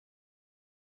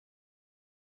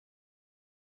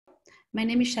My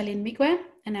name is Charlene Migwe,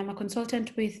 and I'm a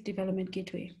consultant with Development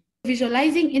Gateway.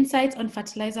 Visualizing insights on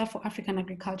fertilizer for African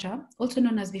agriculture, also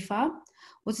known as VIFAA,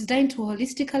 was designed to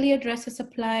holistically address the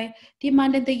supply,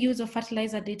 demand, and the use of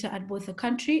fertilizer data at both the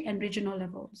country and regional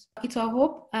levels. It's our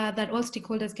hope that all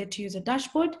stakeholders get to use a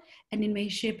dashboard, and it may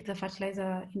shape the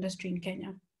fertilizer industry in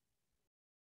Kenya.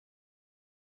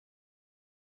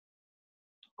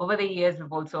 Over the years,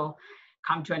 we've also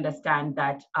come to understand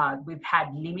that we've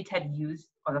had limited use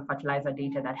of the fertilizer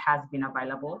data that has been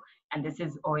available. And this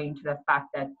is owing to the fact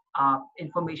that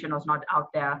information was not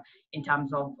out there in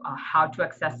terms of how to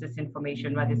access this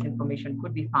information, where this information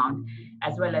could be found,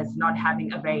 as well as not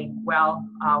having a very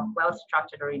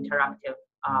well-structured or interactive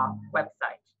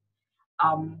website.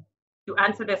 To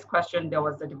answer this question, there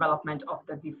was the development of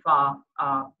the VIFAA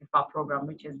program,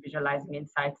 which is Visualizing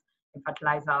Insights in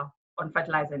Fertilizer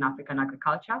in African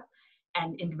Agriculture.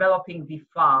 And in developing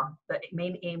VIFAA, the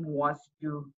main aim was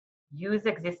to use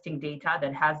existing data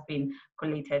that has been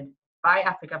collated by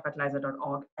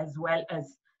africafertilizer.org, as well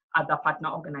as other partner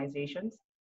organizations,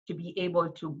 to be able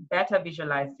to better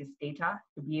visualize this data,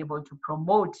 to be able to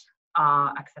promote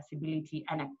accessibility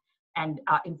and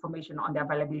information on the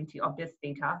availability of this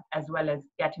data, as well as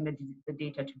getting the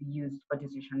data to be used for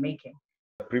decision making.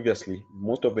 Previously,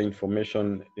 most of the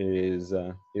information is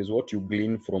what you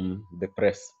glean from the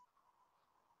press.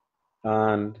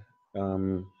 And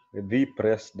the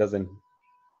press doesn't,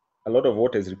 a lot of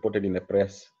what is reported in the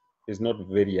press is not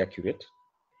very accurate,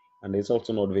 and it's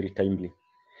also not very timely,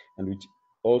 and which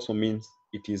also means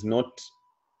it is not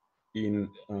in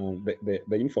the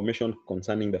information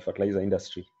concerning the fertilizer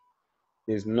industry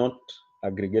is not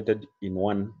aggregated in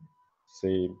one,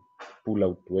 say, pull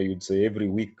out, where you'd say every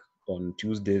week on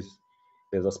Tuesdays,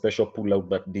 there's a special pull out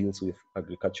that deals with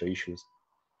agriculture issues.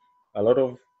 A lot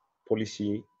of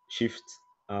policy shifts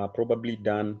are probably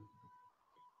done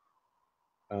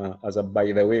as a by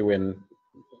the way when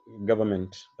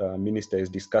government minister is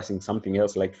discussing something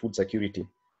else like food security,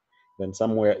 then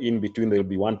somewhere in between there'll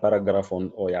be one paragraph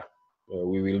on,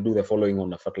 we will do the following on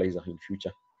the fertilizer in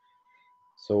future.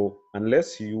 So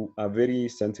unless you are very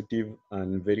sensitive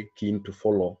and very keen to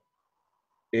follow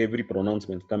every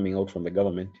pronouncement coming out from the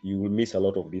government, you will miss a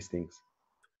lot of these things.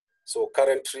 So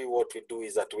currently what we do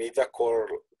is that we either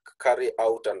carry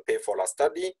out and pay for a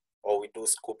study, or we do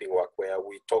scoping work where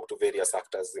we talk to various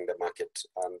actors in the market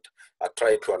and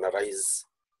try to analyze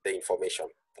the information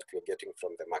that we're getting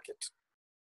from the market.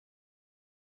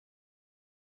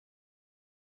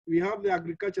 We have the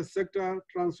agriculture sector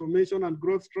transformation and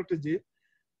growth strategy,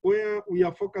 where we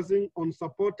are focusing on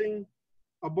supporting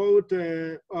about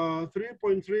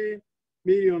 3.3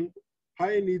 million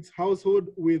high needs household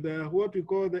with what we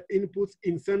call the inputs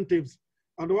incentives.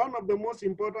 And one of the most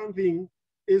important things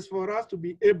is for us to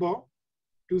be able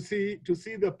to see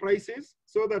the prices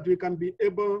so that we can be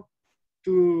able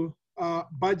to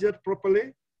budget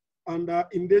properly and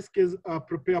in this case,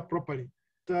 prepare properly.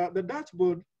 The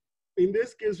dashboard in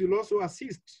this case will also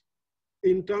assist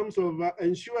in terms of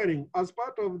ensuring, as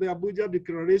part of the Abuja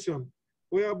Declaration,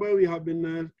 whereby we have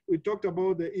been, we talked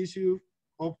about the issue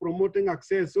of promoting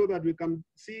access so that we can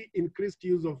see increased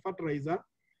use of fertilizer,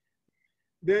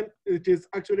 then it is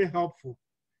actually helpful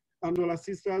and will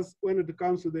assist us when it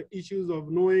comes to the issues of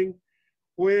knowing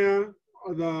where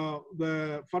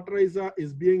the fertilizer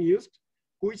is being used,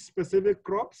 which specific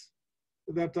crops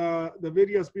that the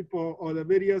various people or the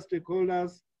various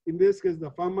stakeholders, in this case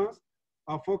the farmers,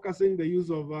 are focusing the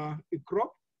use of a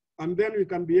crop, and then we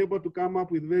can be able to come up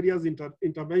with various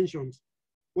interventions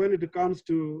when it comes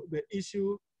to the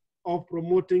issue of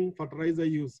promoting fertilizer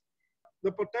use.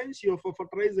 The potential for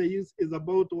fertilizer use is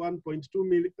about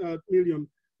 1.2 million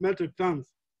metric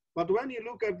tons. But when you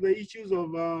look at the issues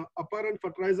of apparent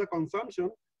fertilizer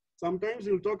consumption, sometimes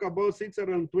you'll talk about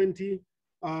 620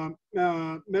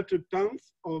 metric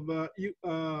tons of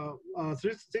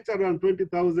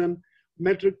 620,000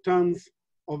 metric tons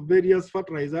of various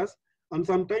fertilizers, and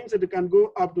sometimes it can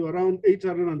go up to around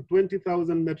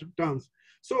 820,000 metric tons.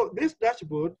 So this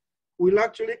dashboard will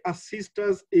actually assist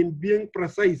us in being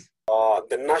precise.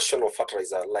 The national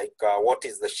fertilizer, like what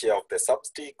is the share of the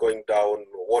subsidy going down,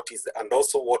 and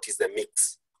also what is the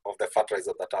mix of the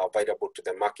fertilizer that are available to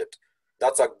the market.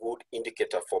 That's a good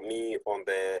indicator for me on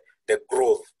the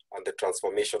growth and the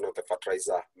transformation of the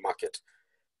fertilizer market.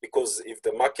 Because if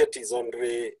the market is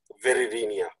only very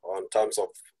linear in terms of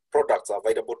products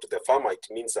available to the farmer, it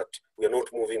means that we are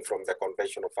not moving from the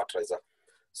conventional fertilizer.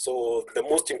 So the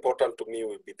most important to me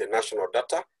will be the national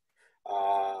data.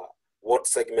 What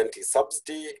segment is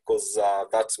subsidy, because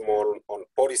that's more on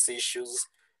policy issues.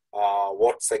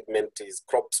 What segment is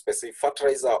crop-specific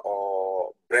fertilizer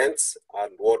or brands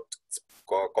and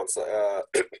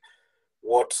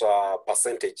what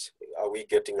percentage are we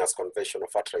getting as conventional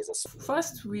fertilizers?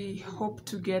 First, we hope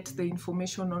to get the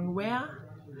information on where,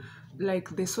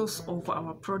 like the source of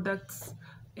our products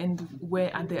and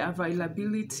where and the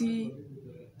availability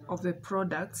of the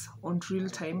products on real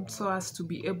time, so as to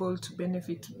be able to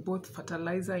benefit both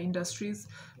fertilizer industries,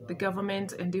 the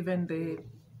government, and even the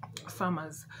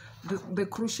farmers. The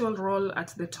crucial role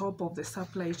at the top of the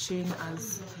supply chain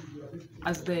as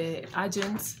the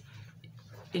agents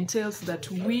entails that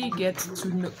we get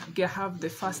to have the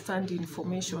first-hand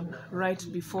information right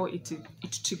before it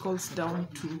trickles down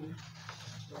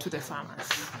to the farmers.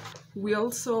 We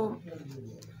also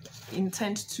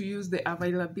intend to use the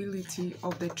availability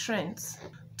of the trends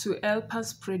to help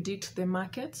us predict the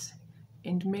market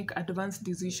and make advanced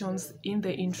decisions in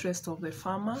the interest of the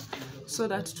farmer, so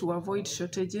that to avoid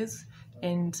shortages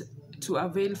and to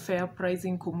avail fair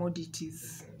pricing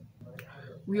commodities.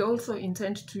 We also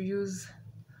intend to use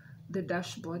the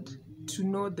dashboard to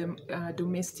know the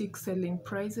domestic selling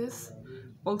prices,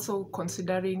 also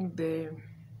considering that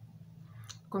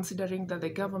the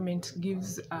government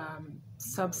gives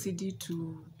subsidy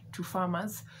to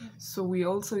farmers. So we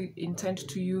also intend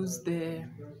to use the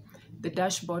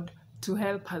dashboard to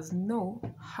help us know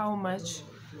how much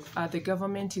the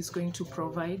government is going to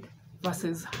provide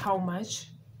versus how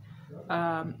much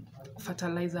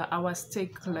fertilizer, our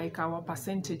stake, like our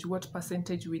percentage, what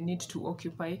percentage we need to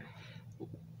occupy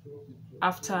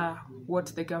after what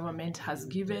the government has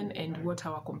given and what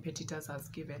our competitors has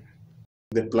given.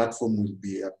 The platform will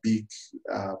be a big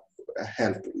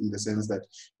help, in the sense that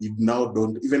you now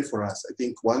don't, even for us, I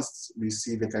think once we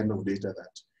see the kind of data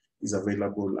that is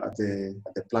available at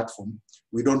the platform,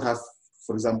 we don't have,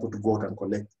 for example, to go out and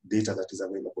collect data that is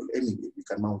available anyway. We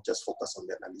can now just focus on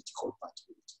the analytical part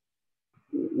of it.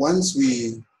 Once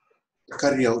we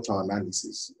carry out our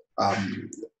analysis,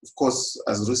 of course,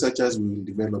 as researchers, we will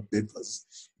develop papers,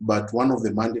 but one of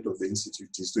the mandate of the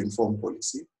Institute is to inform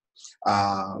policy.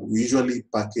 We usually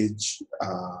package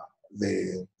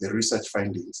the research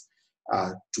findings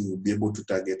to be able to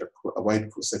target a wide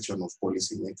cross-section of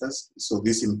policymakers. So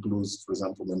this includes, for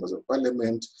example, members of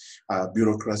parliament,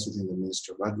 bureaucrats within the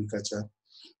Ministry of Agriculture,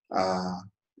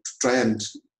 to try and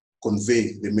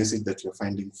convey the message that you're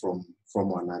finding from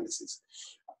our analysis.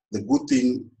 The good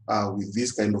thing with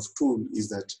this kind of tool is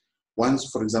that once,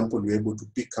 for example, we're able to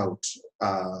pick out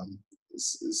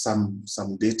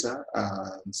some data,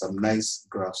 some nice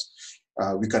graphs,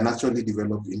 we can actually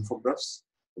develop infographics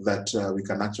that we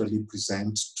can actually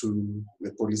present to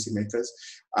the policymakers.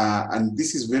 And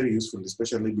this is very useful,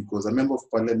 especially because a member of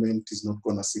parliament is not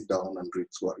going to sit down and read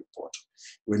through a report.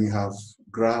 When you have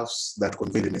graphs that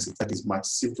convey the message, that is much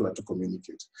simpler to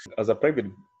communicate. As a private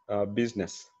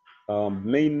business,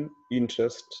 main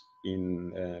interest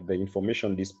in the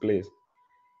information displays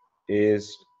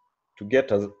is to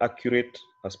get as accurate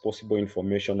as possible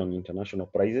information on international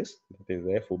prices, that is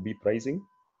the FOB pricing,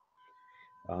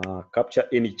 capture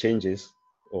any changes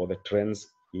or the trends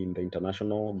in the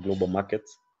international global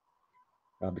markets,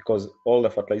 because all the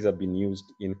fertilizer being used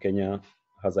in Kenya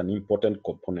has an important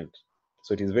component.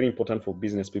 So it is very important for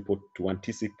business people to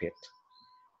anticipate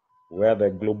where the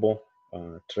global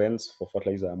trends for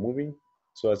fertilizer are moving,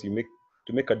 so as you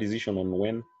make a decision on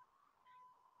when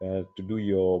to do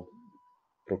your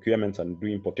procurements and do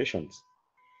importations.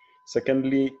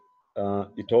 Secondly,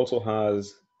 it also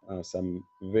has some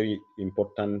very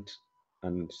important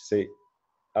and say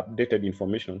updated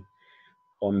information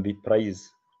on the price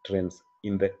trends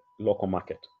in the local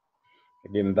market.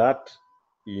 Again, that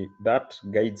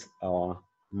guides our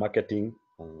marketing.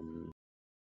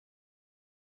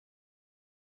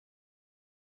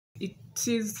 It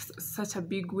is such a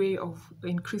big way of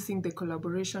increasing the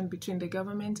collaboration between the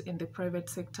government and the private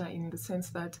sector, in the sense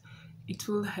that it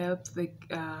will help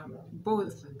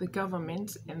both the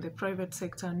government and the private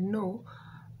sector know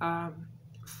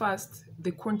first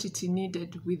the quantity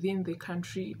needed within the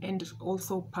country, and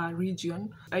also per region,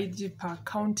 i.e. per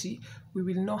county. We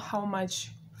will know how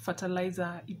much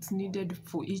fertilizer it's needed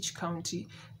for each county.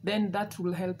 Then that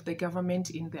will help the government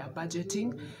in their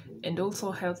budgeting, and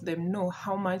also help them know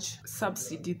how much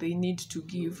subsidy they need to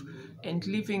give, and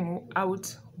leaving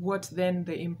out what then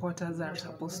the importers are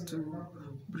supposed to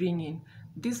bring in.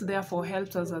 This therefore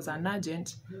helps us as an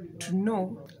agent to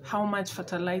know how much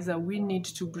fertilizer we need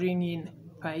to bring in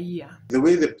per year. The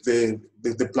way that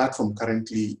the platform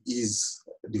currently is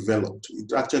developed,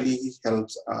 it actually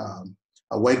helps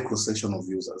a wide cross-section of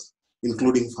users,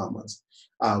 including farmers.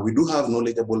 We do have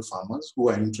knowledgeable farmers who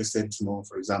are interested to know,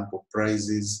 for example,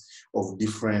 prices of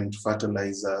different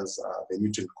fertilizers, the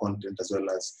nutrient content, as well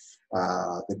as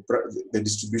the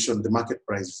distribution, the market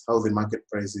prices, how the market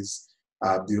prices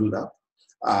build up.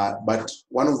 But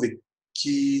one of the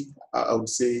key, I would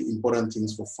say, important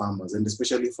things for farmers, and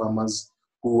especially farmers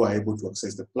who are able to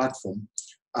access the platform,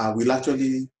 they'll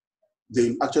actually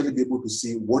be able to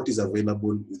see what is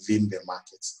available within their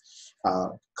markets.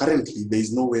 Currently, there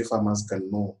is no way farmers can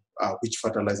know which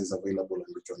fertilizer is available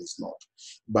and which one is not.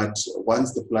 But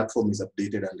once the platform is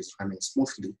updated and is running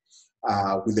smoothly,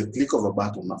 with a click of a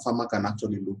button, a farmer can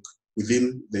actually look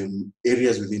within the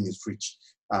areas within his reach,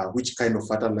 which kind of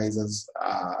fertilizers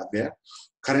are there.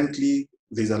 Currently,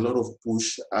 there's a lot of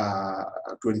push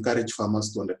to encourage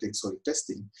farmers to undertake soil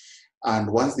testing.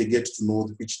 And once they get to know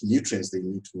which nutrients they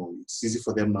need to know, it's easy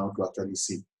for them now to actually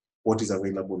see what is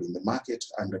available in the market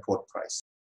and at what price.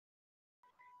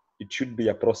 It should be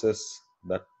a process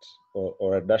that,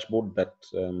 or a dashboard that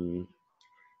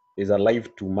is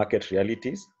alive to market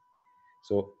realities.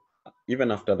 So even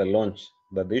after the launch,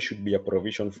 that there should be a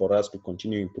provision for us to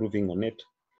continue improving on it.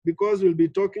 Because we'll be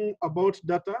talking about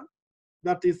data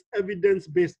that is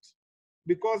evidence-based,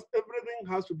 because everything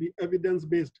has to be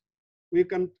evidence-based. We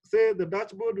can say the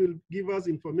dashboard will give us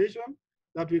information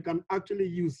that we can actually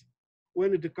use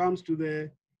when it comes to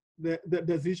the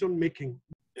decision making.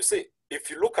 You see, if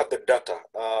you look at the data,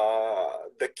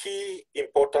 the key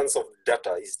importance of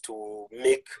data is to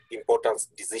make important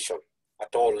decision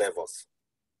at all levels.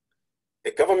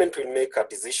 The government will make a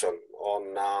decision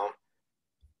on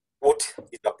what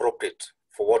is appropriate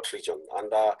for what region.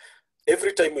 And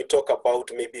every time we talk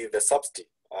about maybe the subsidy,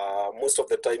 most of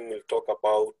the time we'll talk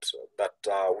about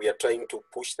that we are trying to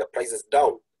push the prices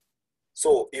down.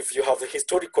 So if you have the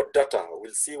historical data,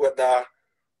 we'll see whether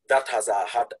that has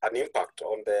had an impact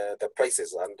on the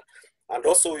prices. And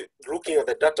also looking at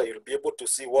the data, you'll be able to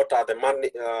see what are the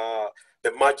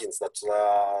margins that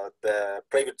the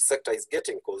private sector is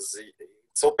getting, because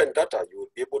it's open data. You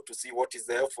will be able to see what is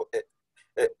the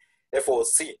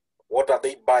FOC, what are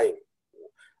they buying,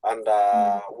 and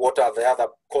what are the other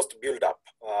cost build-up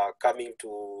coming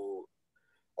to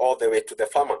all the way to the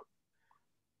farmer.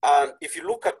 And if you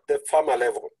look at the farmer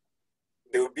level,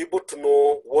 they will be able to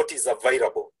know what is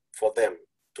available for them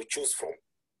to choose from.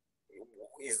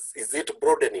 Is it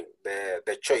broadening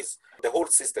the choice? The whole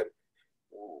system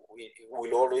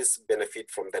will always benefit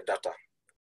from the data.